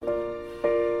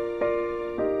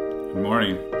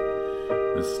morning.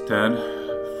 This is Ted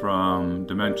from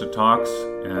Dementia Talks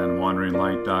and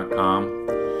WanderingLight.com.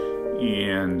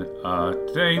 And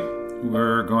today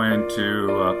we're going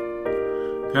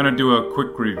to kind of do a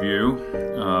quick review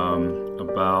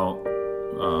about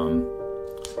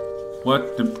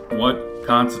what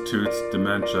constitutes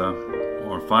dementia,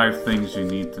 or 5 things you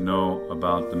need to know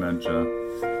about dementia,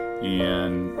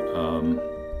 and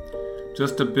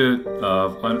just a bit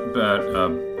of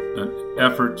an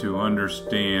effort to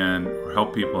understand or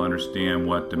help people understand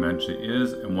what dementia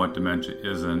is and what dementia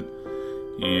isn't,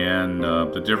 and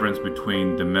the difference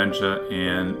between dementia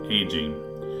and aging.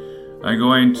 I'm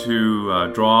going to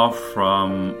draw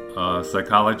from a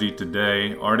Psychology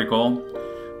Today article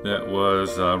that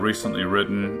was recently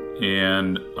written,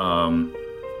 and I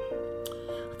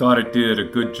thought it did a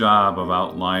good job of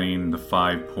outlining the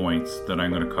 5 points that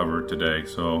I'm going to cover today.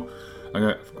 So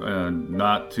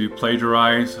not to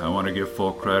plagiarize, I want to give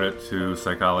full credit to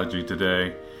Psychology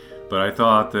Today, but I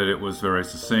thought that it was very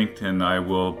succinct, and I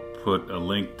will put a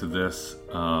link to this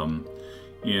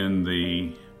in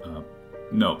the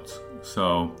notes.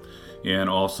 So, and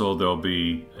also there'll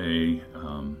be a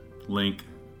link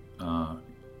on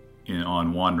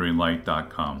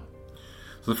WanderingLight.com.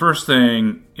 So the first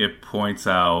thing it points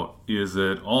out is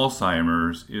that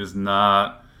Alzheimer's is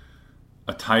not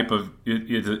a type of it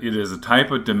is a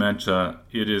type of dementia.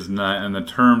 It is not, and the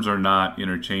terms are not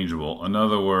interchangeable. In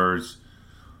other words,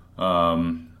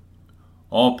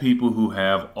 all people who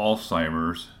have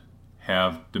Alzheimer's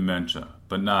have dementia,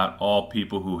 but not all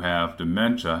people who have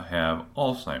dementia have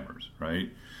Alzheimer's,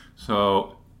 right?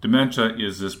 So dementia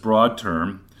is this broad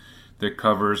term that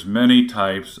covers many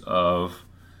types of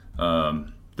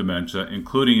dementia,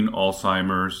 including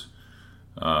Alzheimer's,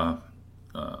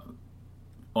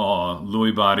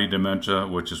 Lewy body dementia,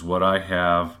 which is what I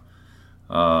have,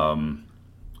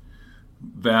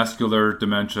 vascular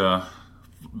dementia,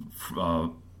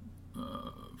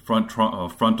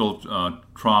 frontal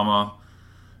trauma,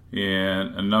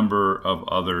 and a number of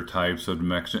other types of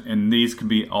dementia. And these can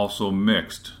be also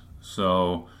mixed.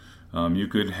 So you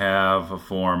could have a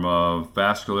form of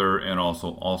vascular and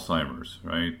also Alzheimer's,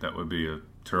 right? That would be a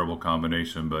terrible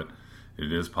combination, but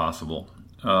it is possible.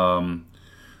 And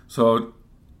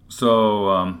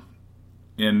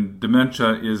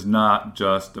dementia is not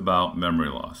just about memory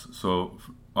loss. So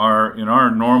in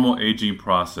our normal aging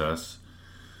process,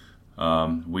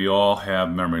 we all have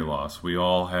memory loss. We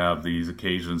all have these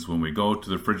occasions when we go to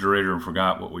the refrigerator and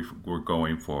forgot what we were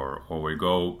going for, or we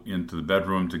go into the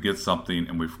bedroom to get something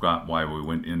and we forgot why we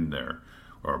went in there,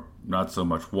 or not so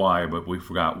much why, but we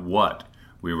forgot what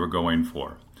we were going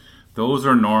for. Those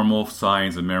are normal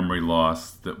signs of memory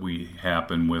loss that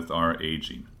happen with our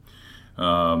aging.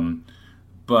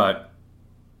 But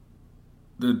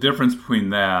the difference between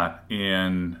that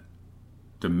and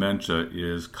dementia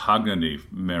is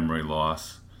cognitive memory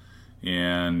loss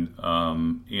and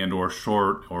or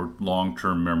short or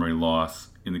long-term memory loss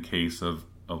in the case of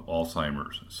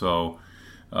Alzheimer's. So,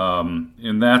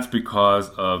 and that's because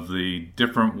of the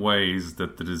different ways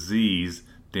that the disease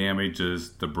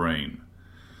damages the brain.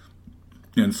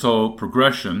 And so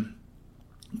progression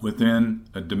within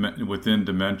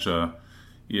dementia,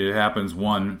 it happens,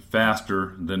 1,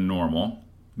 faster than normal,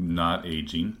 not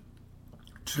aging.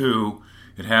 2,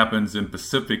 it happens in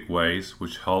specific ways,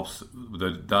 which helps the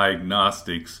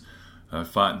diagnostics, the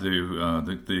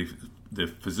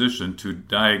physician to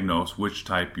diagnose which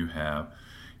type you have.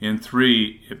 And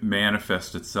 3, it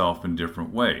manifests itself in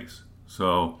different ways.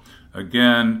 So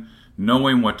again,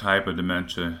 knowing what type of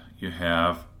dementia you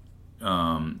have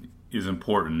is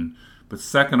important. But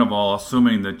second of all,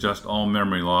 assuming that just all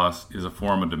memory loss is a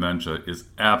form of dementia is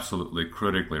absolutely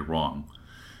critically wrong.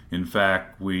 In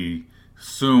fact, we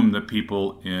assume that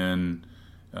people in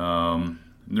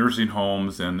nursing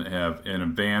homes and have in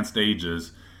advanced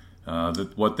ages,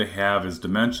 that what they have is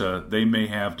dementia. They may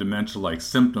have dementia-like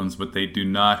symptoms, but they do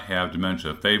not have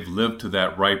dementia. If they've lived to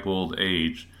that ripe old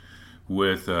age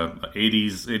with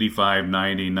 80s, 85,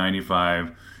 90,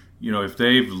 95, if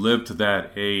they've lived to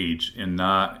that age and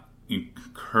not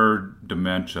incurred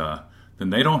dementia, then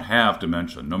they don't have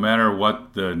dementia. No matter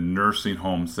what the nursing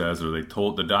home says, or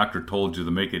the doctor told you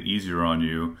to make it easier on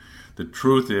you, the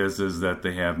truth is that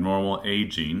they have normal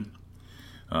aging.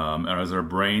 And as our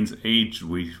brains age,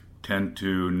 we tend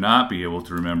to not be able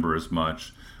to remember as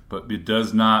much. But it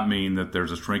does not mean that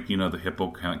there's a shrinking of the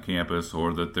hippocampus,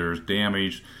 or that there's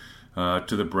damage to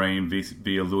the brain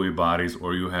via Lewy bodies,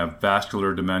 or you have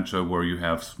vascular dementia where you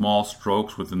have small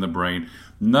strokes within the brain.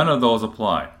 None of those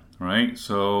apply, right?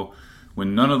 So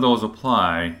when none of those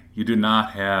apply, you do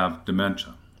not have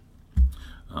dementia.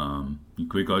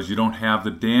 because you don't have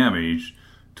the damage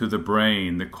to the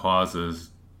brain that causes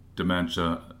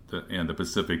dementia and the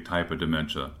specific type of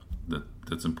dementia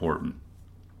that's important.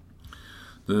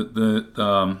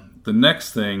 The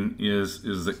next thing is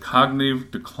the cognitive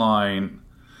decline,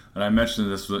 and I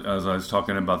mentioned this as I was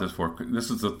talking about this before.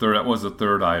 That was the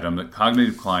third item, that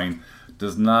cognitive decline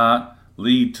does not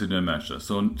lead to dementia.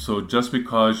 So just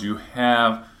because you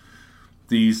have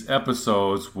these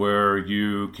episodes where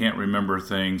you can't remember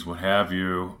things, what have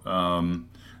you,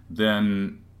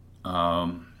 then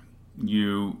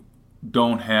you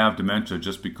don't have dementia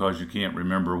just because you can't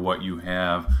remember what you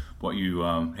had for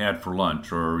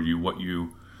lunch, or what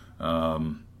you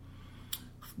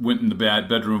went in the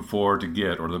bedroom for to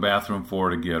get, or the bathroom for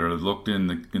to get, or looked in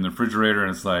the refrigerator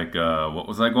and it's like, what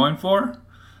was I going for?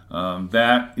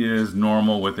 That is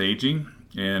normal with aging,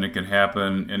 and it can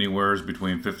happen anywhere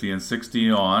between 50 and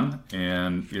 60 on,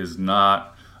 and is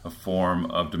not a form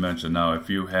of dementia. Now, if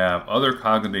you have other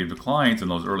cognitive declines in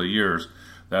those early years,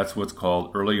 that's what's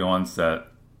called early onset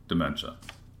dementia.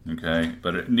 Okay,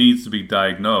 but it needs to be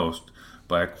diagnosed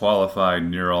by a qualified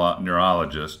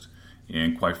neurologist,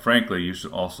 and quite frankly, you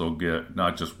should also get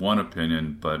not just one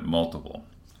opinion, but multiple.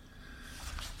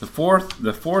 The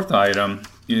fourth item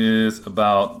is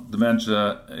about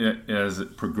dementia as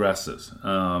it progresses,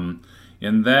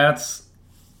 and that's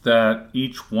that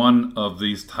each one of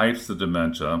these types of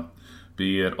dementia,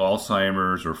 be it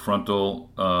Alzheimer's or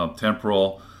frontal,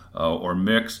 temporal, or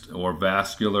mixed, or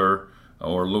vascular,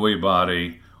 or Lewy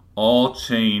body, all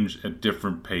change at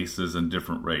different paces and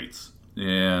different rates.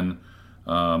 And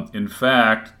in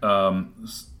fact, some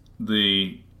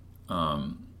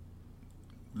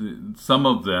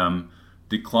of them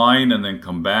decline and then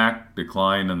come back,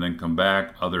 decline and then come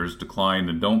back. Others decline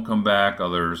and don't come back.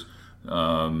 Others,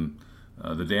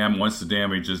 once the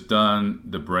damage is done,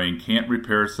 the brain can't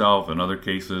repair itself. In other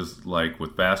cases, like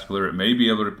with vascular, it may be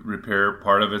able to repair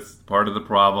part of the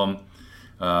problem.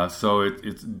 So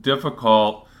it's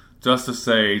difficult just to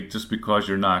say, just because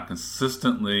you're not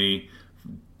consistently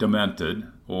demented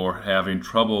or having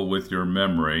trouble with your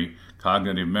memory,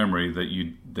 cognitive memory, that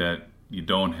you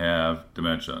don't have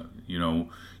dementia.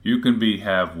 You can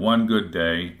have one good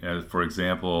day. As for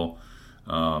example,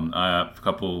 I've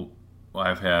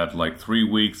had like 3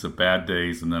 weeks of bad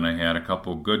days, and then I had a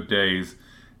couple good days,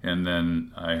 and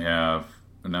then I've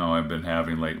been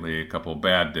having lately a couple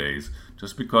bad days.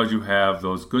 Just because you have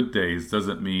those good days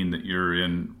doesn't mean that you're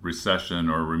in recession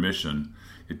or remission.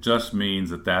 It just means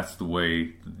that that's the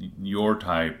way your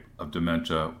type of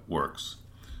dementia works.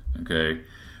 Okay,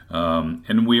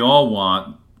 and we all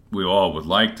would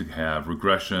like to have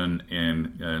regression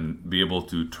and be able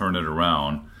to turn it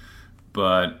around,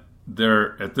 but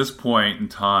at this point in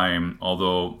time,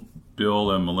 although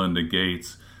Bill and Melinda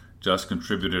Gates just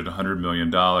contributed $100 million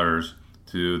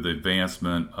to the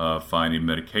advancement of finding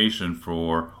medication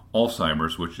for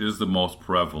Alzheimer's, which is the most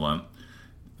prevalent,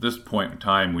 at this point in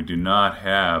time, we do not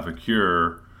have a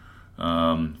cure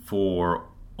for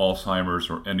Alzheimer's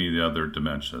or any of the other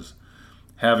dementias.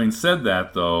 Having said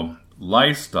that, though,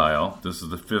 lifestyle, this is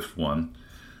the fifth one,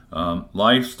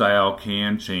 lifestyle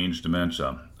can change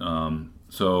dementia.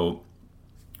 So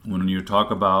when you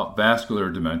talk about vascular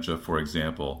dementia, for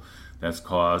example, that's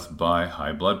caused by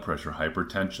high blood pressure,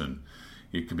 hypertension.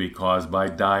 It can be caused by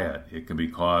diet. It can be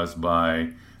caused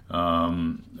by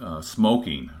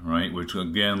smoking, right, which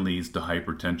again leads to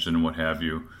hypertension and what have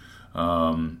you.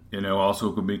 And it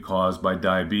also can be caused by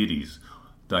diabetes.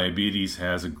 Diabetes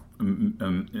has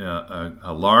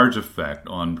a large effect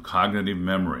on cognitive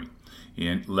memory,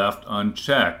 and left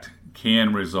unchecked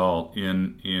can result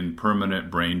in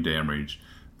permanent brain damage,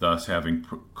 thus having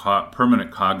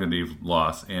permanent cognitive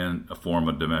loss and a form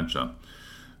of dementia,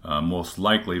 most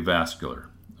likely vascular.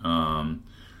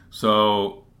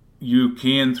 So you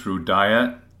can, through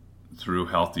diet, through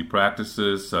healthy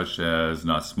practices such as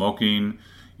not smoking,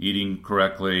 eating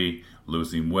correctly,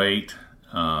 losing weight,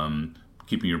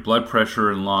 keeping your blood pressure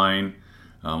in line,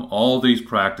 all these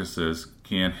practices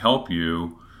can help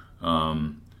you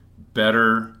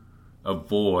better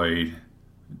avoid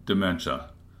dementia.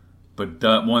 But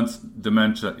once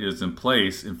dementia is in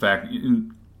place, in fact,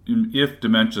 if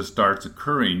dementia starts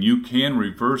occurring, you can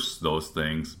reverse those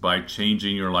things by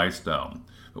changing your lifestyle.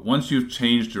 But once you've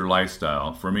changed your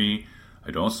lifestyle, for me,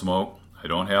 I don't smoke, I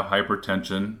don't have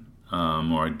hypertension,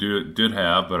 or I did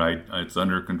have, but it's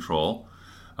under control.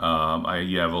 I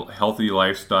have a healthy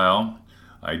lifestyle.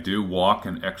 I do walk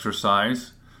and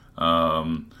exercise.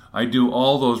 I do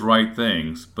all those right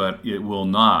things, but it will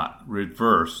not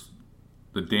reverse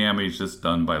the damage that's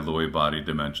done by Lewy body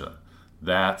dementia.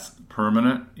 That's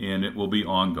permanent, and it will be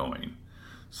ongoing.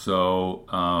 So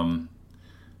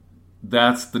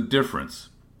that's the difference.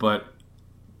 But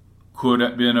could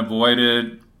have been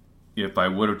avoided if I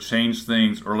would have changed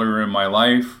things earlier in my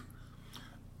life.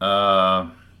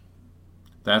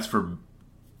 That's for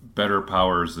better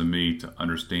powers than me to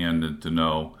understand and to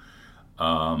know.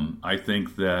 I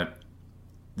think that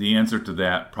the answer to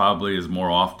that probably is more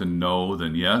often no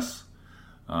than yes.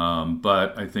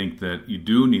 But I think that you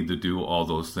do need to do all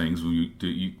those things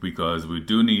because we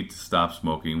do need to stop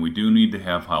smoking. We do need to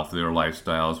have healthier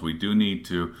lifestyles. We do need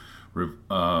to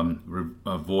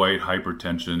avoid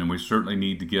hypertension, and we certainly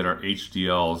need to get our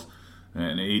HDLs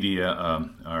and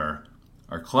our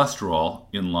cholesterol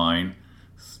in line.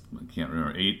 I can't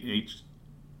remember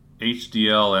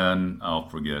HDL and I'll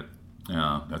forget.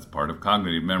 That's part of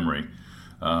cognitive memory.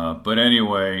 But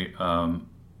anyway.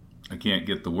 I can't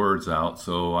get the words out,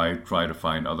 so I try to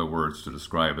find other words to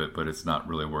describe it, but it's not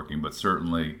really working. But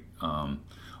certainly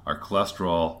our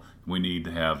cholesterol, we need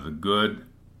to have the good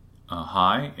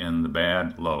high and the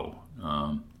bad low,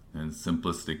 in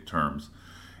simplistic terms.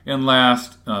 And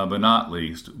last but not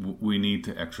least, we need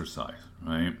to exercise,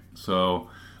 right? So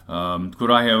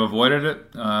could I have avoided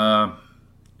it?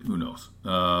 Who knows?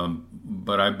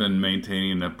 But I've been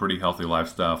maintaining a pretty healthy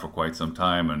lifestyle for quite some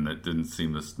time, and it didn't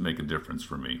seem to make a difference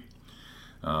for me.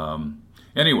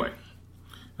 Anyway,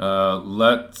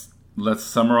 let's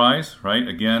summarize, right?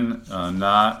 Again,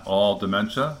 not all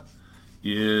dementia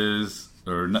is,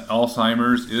 or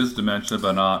Alzheimer's is dementia,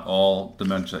 but not all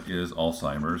dementia is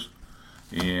Alzheimer's.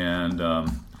 And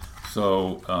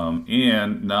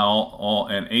and now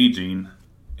aging,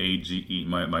 AGE,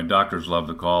 my doctors love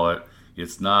to call it,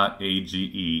 it's not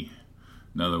AGE.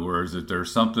 In other words, if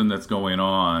there's something that's going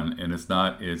on and it's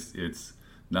not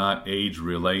age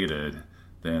related,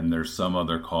 then there's some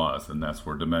other cause, and that's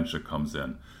where dementia comes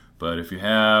in. But if you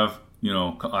have,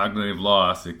 cognitive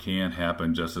loss, it can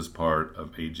happen just as part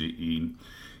of AGE.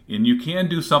 And you can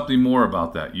do something more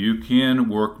about that. You can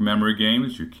work memory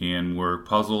games, you can work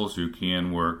puzzles, you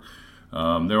can work,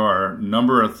 there are a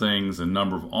number of things, a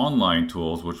number of online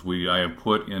tools, which I have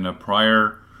put in a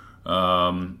prior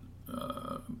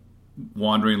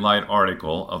Wandering Light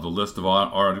article of the list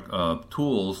of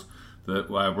tools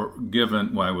that I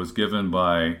was given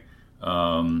by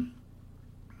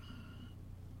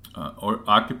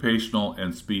occupational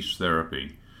and speech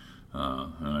therapy.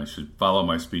 And I should follow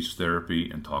my speech therapy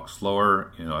and talk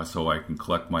slower, so I can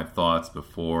collect my thoughts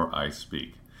before I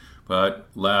speak. But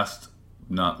last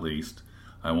not least,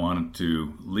 I wanted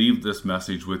to leave this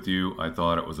message with you. I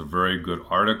thought it was a very good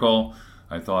article.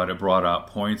 I thought it brought out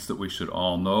points that we should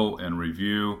all know and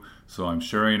review. So I'm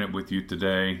sharing it with you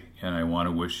today, and I want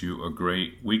to wish you a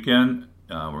great weekend.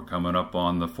 We're coming up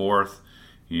on the 4th,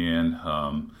 and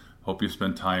hope you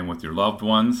spend time with your loved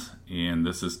ones. And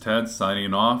this is Ted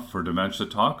signing off for Dementia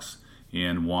Talks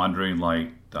and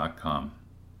WanderingLight.com.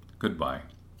 Goodbye.